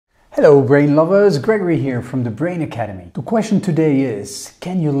Hello brain lovers, Gregory here from the Brain Academy. The question today is,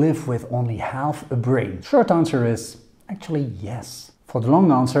 can you live with only half a brain? Short answer is, actually yes. For the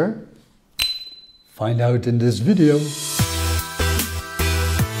long answer, find out in this video.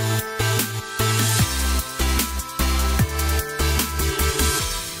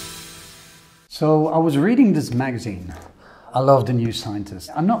 So I was reading this magazine. I love the New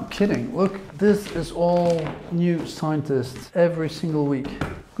Scientist. I'm not kidding. Look, this is all New Scientist every single week.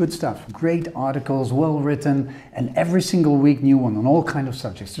 Good stuff. Great articles, well written, and every single week new one on all kinds of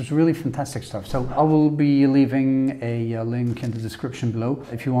subjects. There's really fantastic stuff. So I will be leaving a link in the description below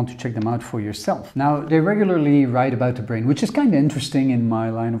if you want to check them out for yourself. Now, they regularly write about the brain, which is kind of interesting in my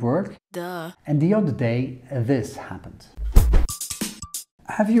line of work. Duh. And the other day, this happened.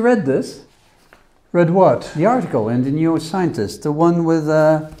 Have you read this? Read what? The article in the New Scientist, the one with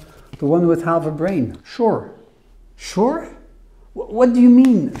half a brain. Sure. Sure? What do you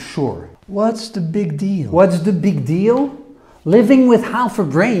mean, sure? What's the big deal? What's the big deal? Living with half a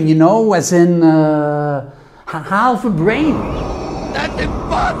brain, you know, as in half a brain. That's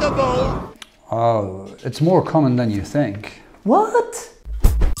impossible! Oh, it's more common than you think. What?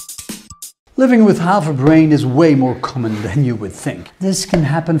 Living with half a brain is way more common than you would think. This can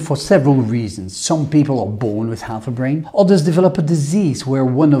happen for several reasons. Some people are born with half a brain. Others develop a disease where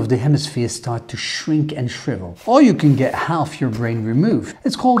one of the hemispheres start to shrink and shrivel. Or you can get half your brain removed.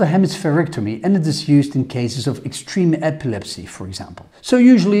 It's called a hemispherectomy and it is used in cases of extreme epilepsy, for example. So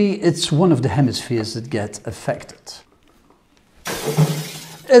usually it's one of the hemispheres that gets affected.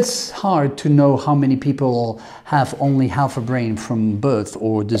 It's hard to know how many people have only half a brain from birth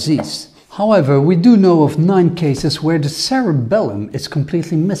or disease. However, we do know of 9 cases where the cerebellum is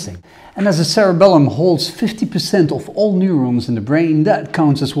completely missing. And as the cerebellum holds 50% of all neurons in the brain, that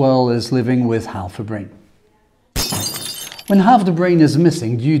counts as well as living with half a brain. When half the brain is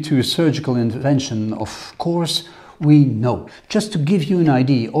missing due to a surgical intervention, of course, we know. Just to give you an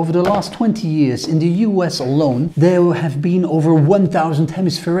idea, over the last 20 years in the US alone, there have been over 1,000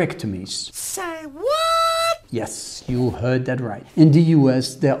 hemispherectomies. Say what? Yes, you heard that right. In the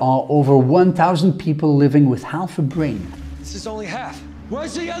US, there are over 1,000 people living with half a brain. This is only half.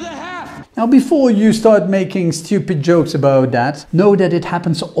 Where's the other half? Now, before you start making stupid jokes about that, know that it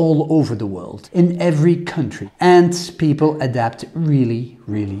happens all over the world, in every country. And people adapt really,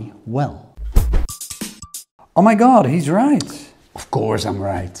 really well. Oh my God, he's right. Of course I'm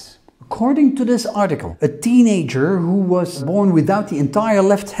right. According to this article, a teenager who was born without the entire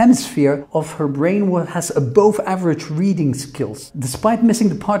left hemisphere of her brain has above average reading skills, despite missing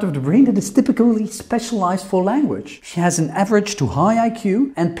the part of the brain that is typically specialized for language. She has an average to high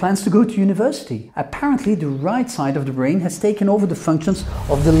IQ and plans to go to university. Apparently, the right side of the brain has taken over the functions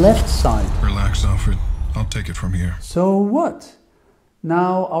of the left side. Relax, Alfred. I'll take it from here. So what?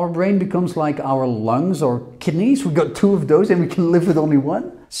 Now our brain becomes like our lungs or kidneys. We got 2 of those and we can live with only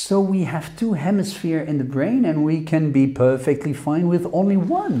 1. So we have 2 hemispheres in the brain and we can be perfectly fine with only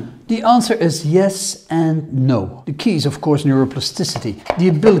 1. The answer is yes and no. The key is of course neuroplasticity, the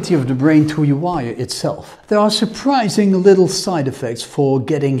ability of the brain to rewire itself. There are surprising little side effects for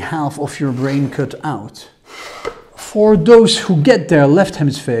getting half of your brain cut out. For those who get their left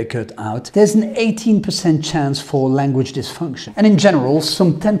hemisphere cut out, there's an 18% chance for language dysfunction. And in general,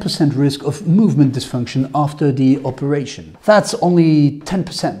 some 10% risk of movement dysfunction after the operation. That's only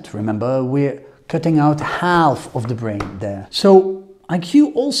 10%, remember? We're cutting out half of the brain there. So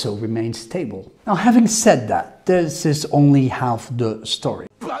IQ also remains stable. Now, having said that, this is only half the story.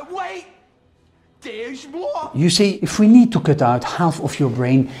 But wait! There's more! You see, if we need to cut out half of your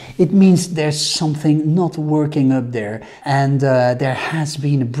brain, it means there's something not working up there and there has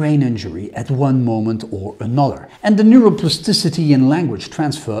been a brain injury at one moment or another. And the neuroplasticity and language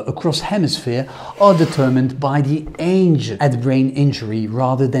transfer across hemisphere are determined by the age at brain injury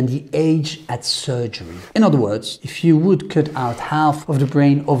rather than the age at surgery. In other words, if you would cut out half of the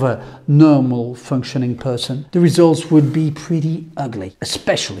brain of a normal functioning person, the results would be pretty ugly,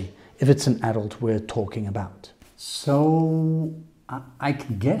 especially if it's an adult we're talking about. So, I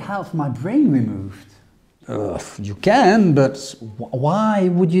can get half my brain removed? You can, but why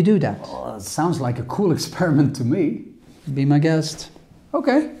would you do that? Well, it sounds like a cool experiment to me. Be my guest.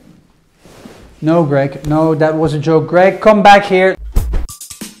 Okay. No, Greg. No, that was a joke. Greg, come back here.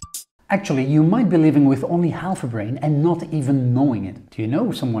 Actually, you might be living with only half a brain and not even knowing it. Do you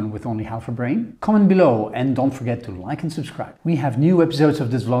know someone with only half a brain? Comment below and don't forget to like and subscribe. We have new episodes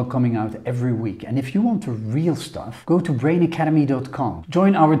of this vlog coming out every week. And if you want the real stuff, go to brainacademy.com.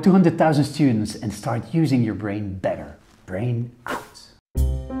 Join our 200,000 students and start using your brain better. Brain out.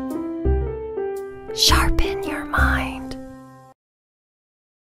 Sharpen.